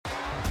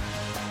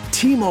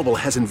T-Mobile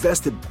has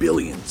invested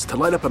billions to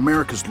light up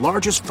America's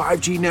largest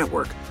 5G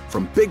network,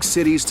 from big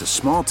cities to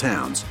small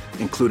towns,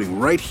 including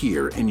right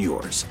here in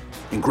yours.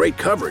 And great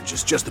coverage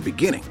is just the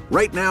beginning.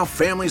 Right now,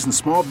 families and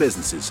small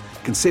businesses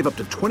can save up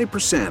to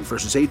 20%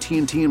 versus AT&T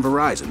and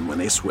Verizon when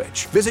they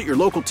switch. Visit your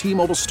local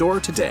T-Mobile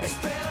store today.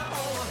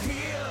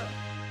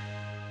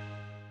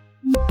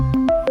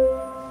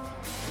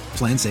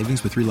 Plan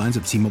savings with 3 lines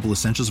of T-Mobile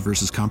Essentials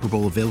versus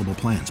comparable available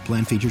plans.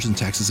 Plan features and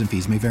taxes and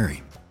fees may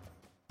vary.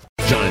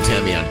 John and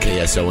Tammy on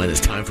KSON. It's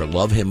time for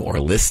Love Him or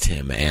List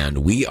Him, and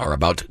we are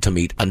about to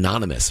meet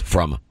Anonymous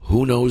from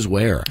who knows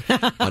where.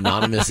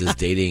 Anonymous is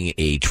dating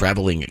a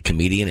traveling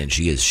comedian, and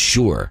she is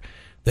sure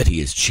that he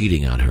is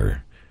cheating on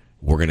her.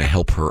 We're going to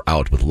help her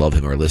out with Love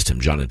Him or List Him.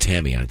 John and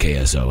Tammy on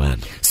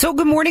KSON. So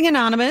good morning,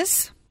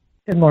 Anonymous.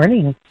 Good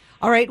morning.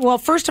 All right. Well,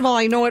 first of all,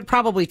 I know it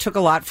probably took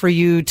a lot for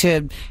you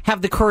to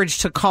have the courage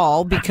to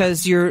call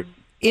because you're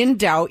in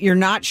doubt. You're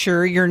not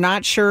sure. You're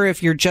not sure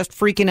if you're just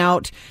freaking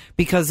out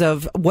because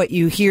of what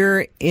you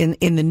hear in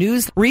the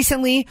news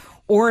recently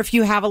or if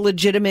you have a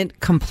legitimate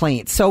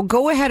complaint. So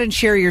go ahead and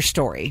share your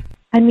story.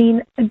 I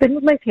mean, I've been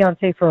with my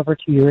fiance for over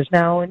 2 years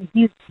now, and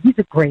he's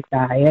a great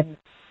guy, and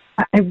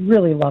I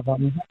really love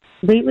him.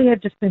 Lately,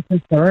 I've just been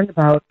concerned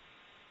about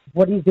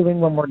what he's doing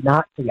when we're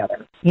not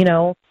together. You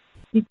know,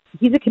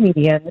 he's a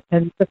comedian,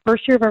 and the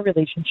first year of our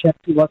relationship,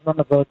 he wasn't on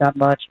the road that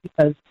much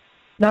because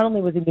not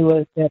only was he new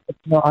at it,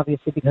 but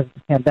obviously because of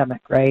the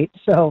pandemic, right?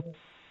 So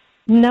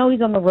now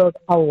he's on the road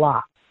a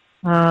lot.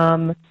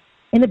 And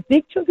a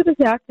big chunk of his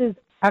act is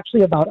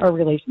actually about our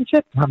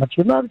relationship, how much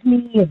he loves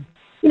me, and,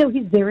 you know,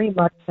 he's very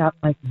much that,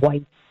 like,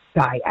 wife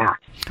guy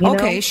act.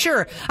 Okay,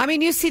 sure. I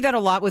mean, you see that a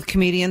lot with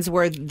comedians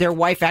where their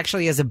wife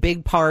actually is a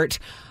big part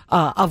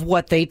of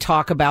what they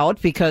talk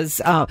about because,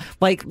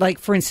 like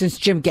for instance,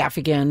 Jim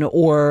Gaffigan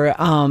or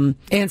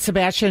and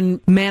Sebastian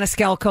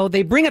Maniscalco,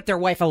 they bring up their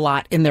wife a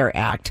lot in their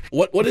act.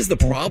 What is the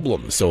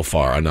problem so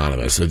far,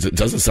 Anonymous? It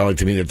doesn't sound like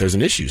to me that there's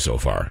an issue so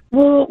far.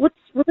 Well, what's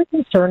really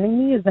concerning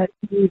me is that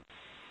he's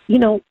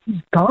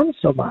gone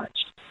so much,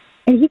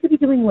 and he could be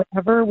doing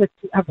whatever with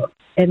whoever,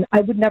 and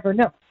I would never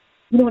know.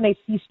 You know, when I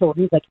see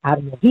stories like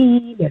Adam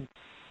Levine, and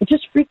it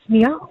just freaks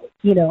me out,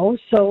 you know.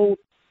 So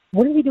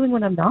what are we doing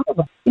when I'm not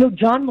around? You know,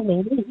 John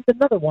Mulaney, he's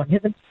another one.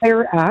 His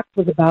entire act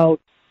was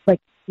about,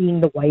 like, being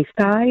the wife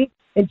guy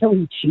until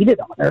he cheated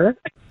on her.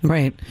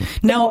 Right.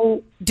 Now,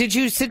 did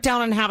you sit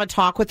down and have a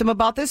talk with him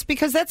about this?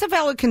 Because that's a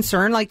valid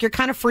concern. Like, you're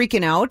kind of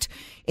freaking out.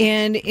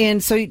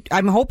 And so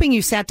I'm hoping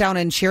you sat down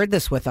and shared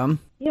this with him.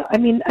 Yeah, I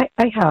mean,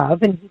 I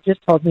have, and he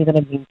just told me that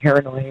I'm being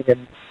paranoid,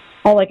 and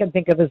all I can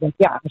think of is, like,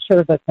 yeah, I'm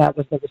sure that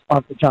was the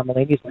response of John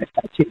Mulaney's wife,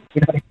 too.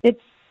 You know,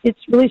 it's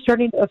really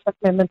starting to affect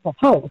my mental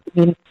health. I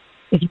mean,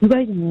 if you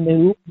guys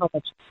knew how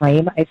much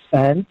time I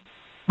spent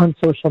on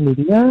social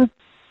media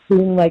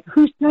doing, like,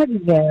 who's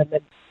tagging him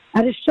and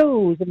at his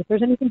shows, and if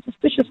there's anything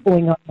suspicious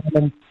going on.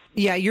 And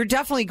yeah, you're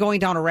definitely going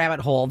down a rabbit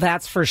hole,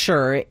 that's for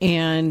sure.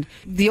 And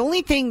the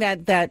only thing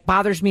that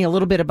bothers me a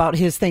little bit about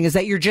his thing is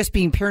that you're just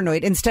being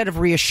paranoid instead of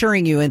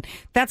reassuring you, and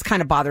that's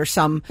kind of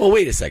bothersome. Well,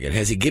 wait a second.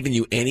 Has he given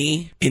you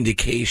any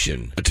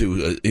indication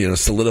to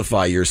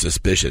solidify your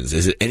suspicions?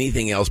 Is it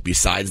anything else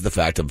besides the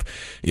fact of,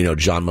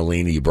 John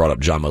Mulaney? You brought up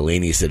John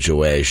Mulaney's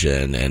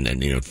situation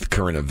and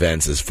current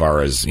events as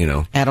far as,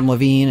 Adam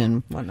Levine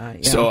and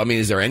whatnot. Yeah. So, I mean,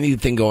 is there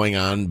anything going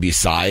on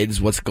besides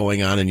what's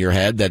going on in your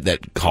head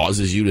that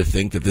causes you to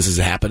think that this is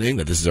happening,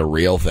 that this is a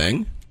real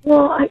thing?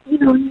 Well,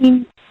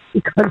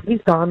 because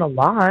he's gone a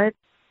lot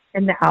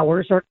and the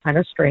hours are kind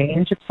of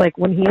strange. It's like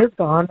when he is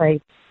gone, I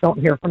don't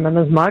hear from him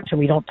as much and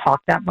we don't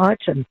talk that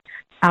much and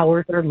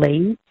hours are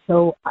late.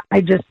 So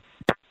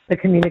the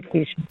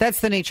communication.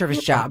 That's the nature of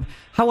his job.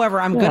 However,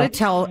 I'm going to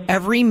tell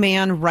every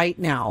man right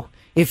now,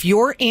 if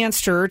your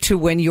answer to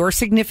when your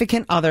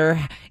significant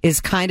other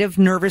is kind of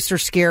nervous or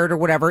scared or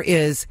whatever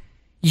is,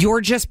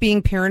 you're just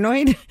being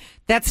paranoid,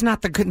 that's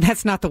not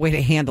the way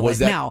to handle it.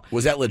 Now,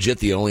 was that legit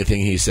the only thing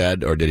he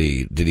said, or did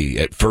he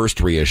at first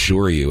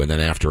reassure you and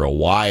then after a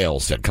while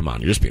said, come on,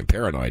 you're just being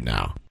paranoid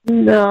now?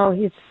 No,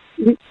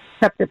 he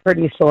kept it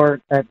pretty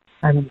short that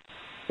I'm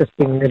just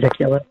being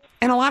ridiculous.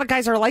 And a lot of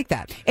guys are like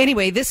that.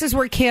 Anyway, this is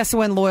where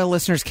KSON loyal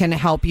listeners can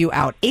help you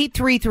out.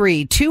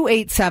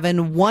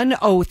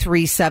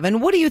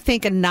 833-287-1037. What do you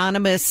think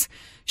Anonymous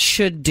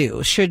should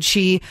do? Should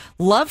she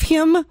love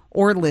him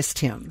or list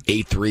him?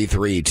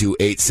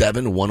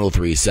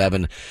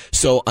 833-287-1037.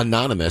 So,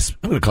 Anonymous,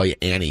 I'm going to call you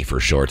Annie for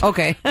short.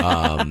 Okay.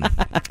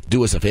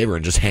 Do us a favor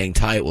and just hang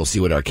tight. We'll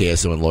see what our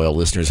KSON loyal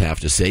listeners have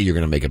to say. You're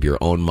going to make up your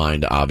own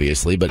mind,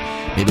 obviously, but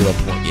maybe they'll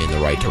point you in the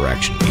right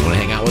direction. You want to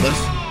hang out with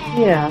us?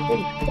 Yeah.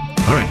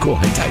 All right, cool.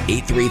 Hang tight.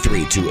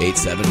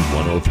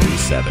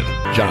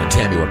 833-287-1037. John and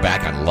Tammy, we're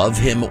back on Love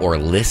Him or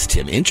List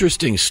Him.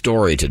 Interesting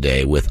story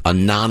today with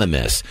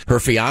Anonymous. Her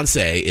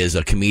fiance is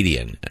a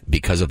comedian.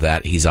 Because of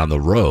that, he's on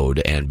the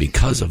road. And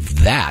because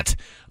of that,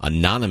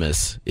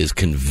 Anonymous is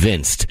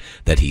convinced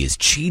that he is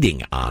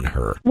cheating on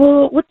her.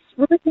 Well, what's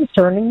really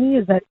concerning me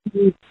is that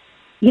he's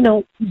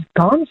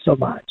gone so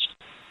much.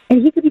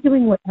 And he could be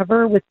doing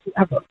whatever with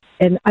whoever.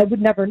 And I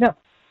would never know.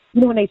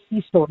 when I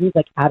see stories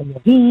like Adam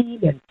Levine,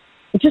 and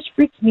it just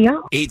freaks me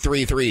out.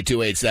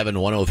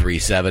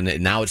 833-287-1037.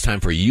 Now it's time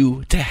for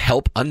you to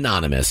help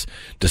Anonymous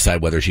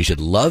decide whether she should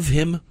love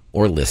him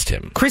or list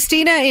him.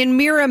 Christina in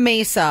Mira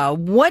Mesa,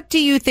 what do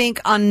you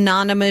think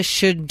Anonymous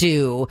should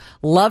do?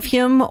 Love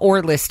him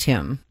or list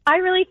him? I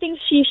really think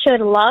she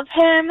should love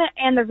him,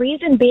 and the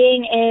reason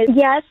being is,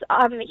 yes,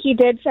 he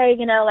did say,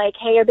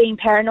 hey, you're being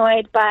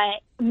paranoid,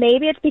 but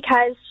maybe it's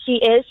because she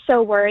is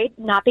so worried,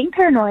 not being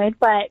paranoid,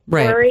 but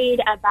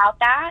worried about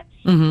that.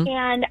 Mm-hmm.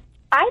 And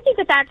I think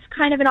that that's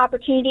kind of an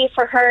opportunity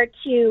for her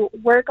to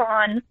work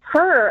on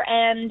her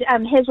and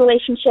his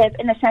relationship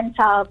in the sense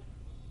of,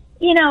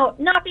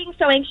 not being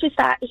so anxious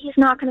that he's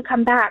not going to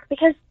come back,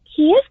 because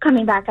he is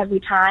coming back every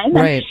time.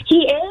 Right. And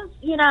he is,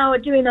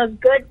 doing those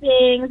good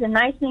things and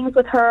nice things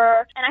with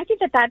her. And I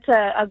think that that's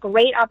a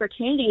great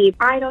opportunity.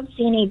 I don't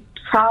see any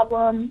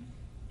problem.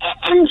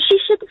 And she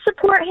should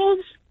support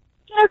his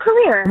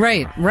career.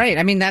 Right.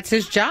 I mean, that's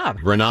his job.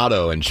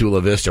 Renato in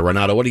Chula Vista.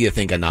 Renato, what do you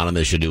think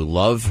Anonymous should do?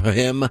 Love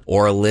him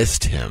or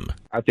list him?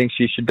 I think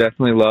she should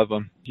definitely love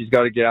him. She's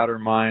got to get out of her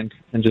mind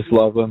and just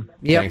love him.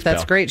 Yep, Thanks,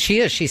 that's pal. great. She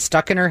is. She's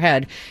stuck in her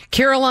head.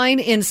 Caroline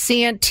in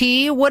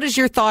Santee, what is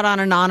your thought on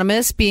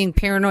Anonymous being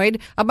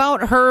paranoid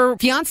about her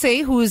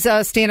fiancé, who's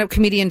a stand-up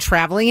comedian,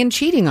 traveling and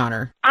cheating on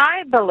her?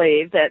 I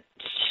believe that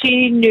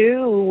she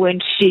knew when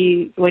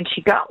she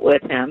got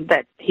with him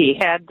that he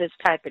had this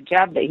type of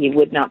job that he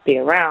would not be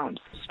around.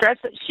 Stress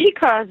that she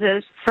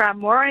causes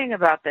from worrying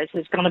about this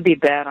is going to be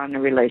bad on the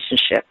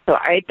relationship. So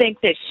I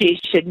think that she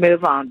should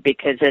move on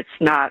because it's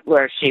not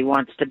where she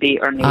wants to be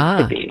or needs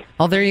to be.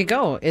 Well, there you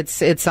go.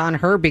 It's on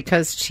her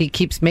because she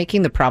keeps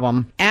making the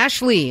problem.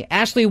 Ashley,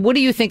 what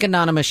do you think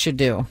Anonymous should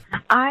do?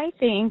 I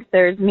think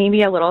there's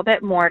maybe a little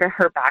bit more to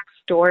her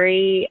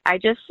backstory. I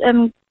just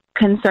am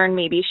concerned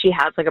maybe she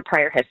has like a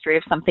prior history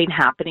of something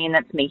happening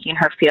that's making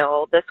her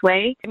feel this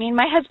way. I mean,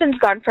 my husband's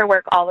gone for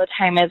work all the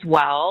time as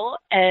well,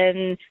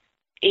 and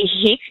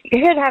he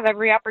could have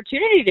every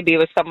opportunity to be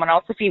with someone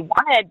else if he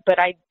wanted, but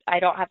I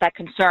don't have that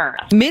concern.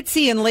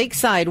 Mitzi in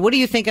Lakeside, what do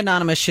you think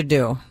Anonymous should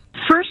do?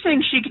 First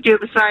thing she could do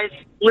besides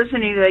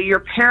listening to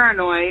You're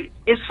Paranoid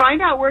is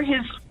find out where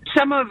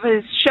some of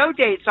his show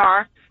dates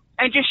are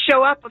and just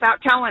show up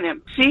without telling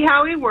him. See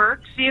how he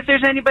works, see if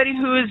there's anybody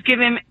who is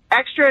giving him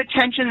extra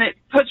attention that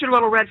puts her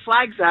little red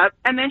flags up,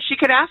 and then she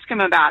could ask him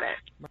about it.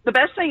 The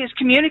best thing is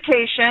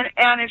communication,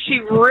 and if she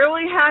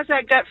really has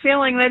that gut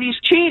feeling that he's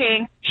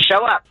cheating,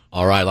 show up.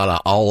 All right, a lot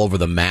of all over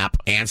the map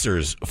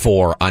answers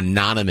for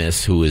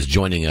Anonymous, who is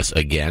joining us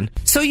again.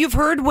 So you've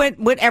heard what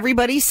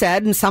everybody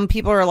said, and some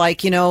people are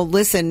like,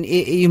 listen,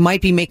 you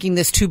might be making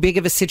this too big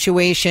of a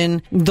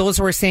situation. Those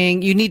who are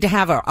saying you need to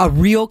have a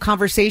real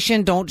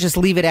conversation. Don't just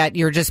leave it at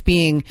you're just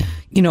being,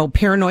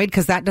 paranoid,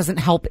 because that doesn't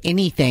help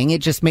anything.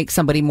 It just makes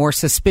somebody more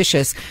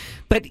suspicious.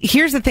 But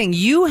here's the thing.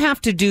 You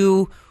have to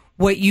do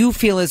what you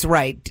feel is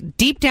right.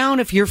 Deep down,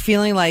 if you're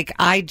feeling like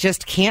I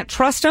just can't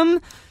trust him,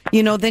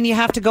 then you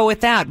have to go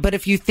with that. But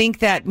if you think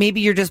that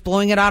maybe you're just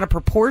blowing it out of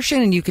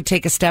proportion and you could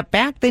take a step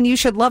back, then you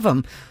should love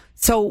him.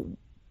 So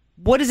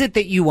what is it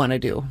that you want to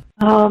do?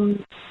 I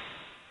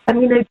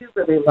do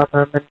really love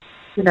him.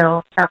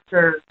 And,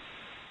 after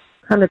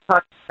kind of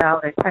talking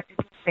about it, I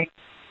think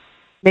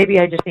maybe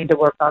I just need to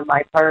work on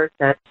my part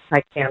that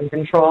I can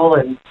control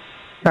and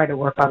try to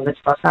work on the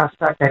trust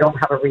aspect. I don't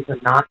have a reason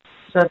not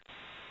to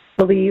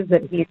believe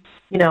that he's,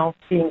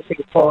 being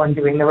faithful and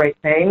doing the right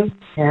thing.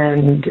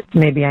 And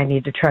maybe I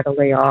need to try to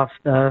lay off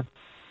the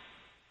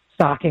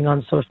stalking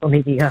on social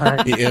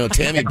media.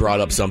 Tammy brought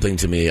up something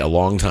to me a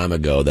long time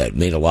ago that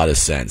made a lot of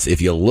sense.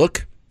 If you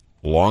look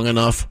long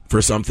enough for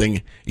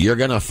something, you're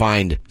going to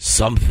find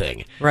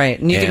something. Right.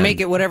 And you can make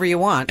it whatever you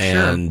want.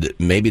 And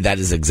maybe that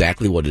is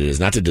exactly what it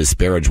is. Not to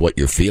disparage what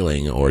you're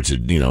feeling or to,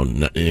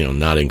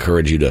 not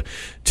encourage you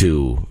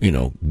to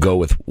go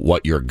with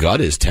what your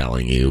gut is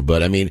telling you.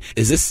 But I mean,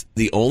 is this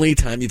the only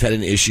time you've had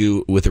an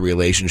issue with a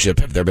relationship?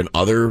 Have there been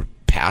other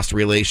past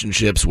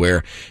relationships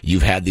where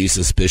you've had these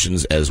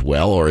suspicions as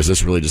well? Or is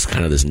this really just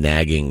kind of this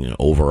nagging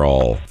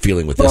overall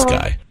feeling with this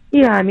guy?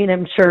 Yeah,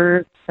 I'm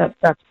sure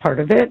that's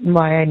part of it and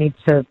why I need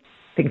to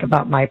think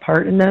about my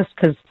part in this,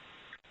 because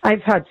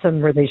I've had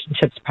some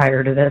relationships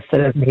prior to this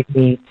that have made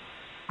me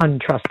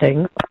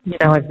untrusting.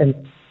 I've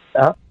been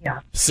stuff.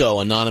 Yeah. So,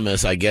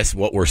 Anonymous, I guess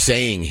what we're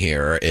saying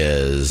here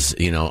is,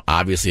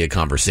 obviously a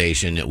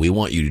conversation. We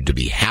want you to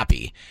be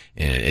happy.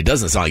 And it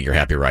doesn't sound like you're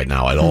happy right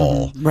now at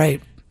all. Right.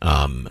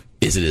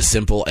 Is it as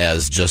simple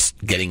as just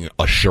getting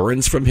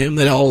assurance from him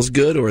that all is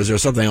good, or is there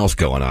something else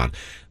going on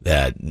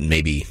that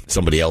maybe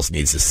somebody else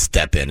needs to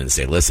step in and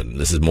say, listen,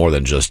 this is more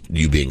than just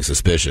you being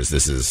suspicious.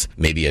 This is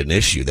maybe an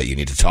issue that you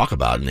need to talk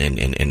about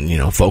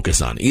and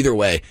focus on. Either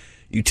way,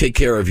 you take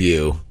care of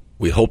you.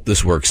 We hope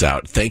this works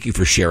out. Thank you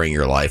for sharing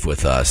your life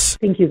with us.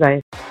 Thank you,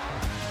 guys.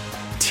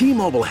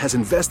 T-Mobile has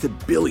invested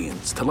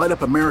billions to light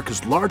up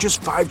America's largest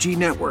 5G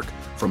network,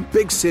 from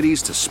big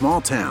cities to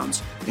small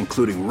towns,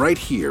 including right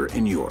here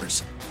in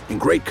yours. And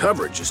great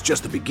coverage is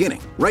just the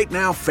beginning. Right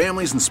now,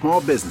 families and small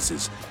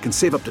businesses can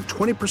save up to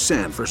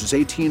 20% versus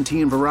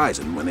AT&T and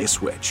Verizon when they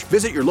switch.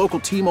 Visit your local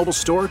T-Mobile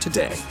store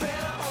today.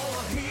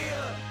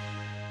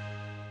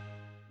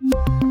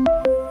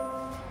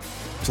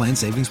 Plan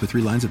savings with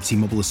 3 lines of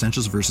T-Mobile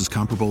Essentials versus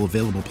comparable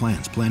available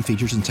plans. Plan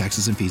features and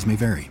taxes and fees may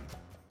vary.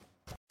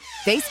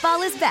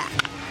 Baseball is back,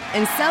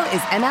 and so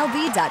is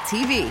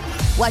MLB.tv.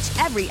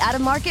 Watch every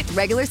out-of-market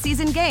regular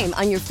season game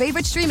on your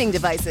favorite streaming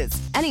devices,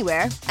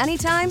 anywhere,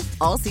 anytime,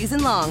 all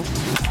season long.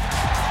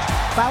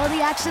 Follow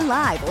the action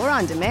live or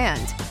on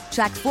demand.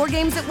 Track 4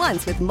 games at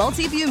once with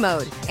multi-view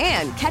mode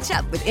and catch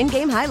up with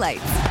in-game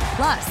highlights.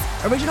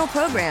 Plus, original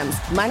programs,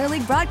 minor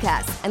league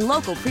broadcasts, and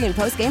local pre- and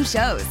post-game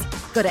shows.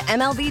 Go to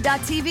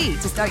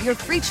MLB.tv to start your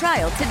free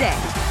trial today.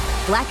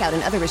 Blackout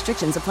and other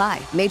restrictions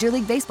apply. Major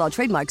League Baseball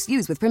trademarks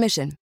used with permission.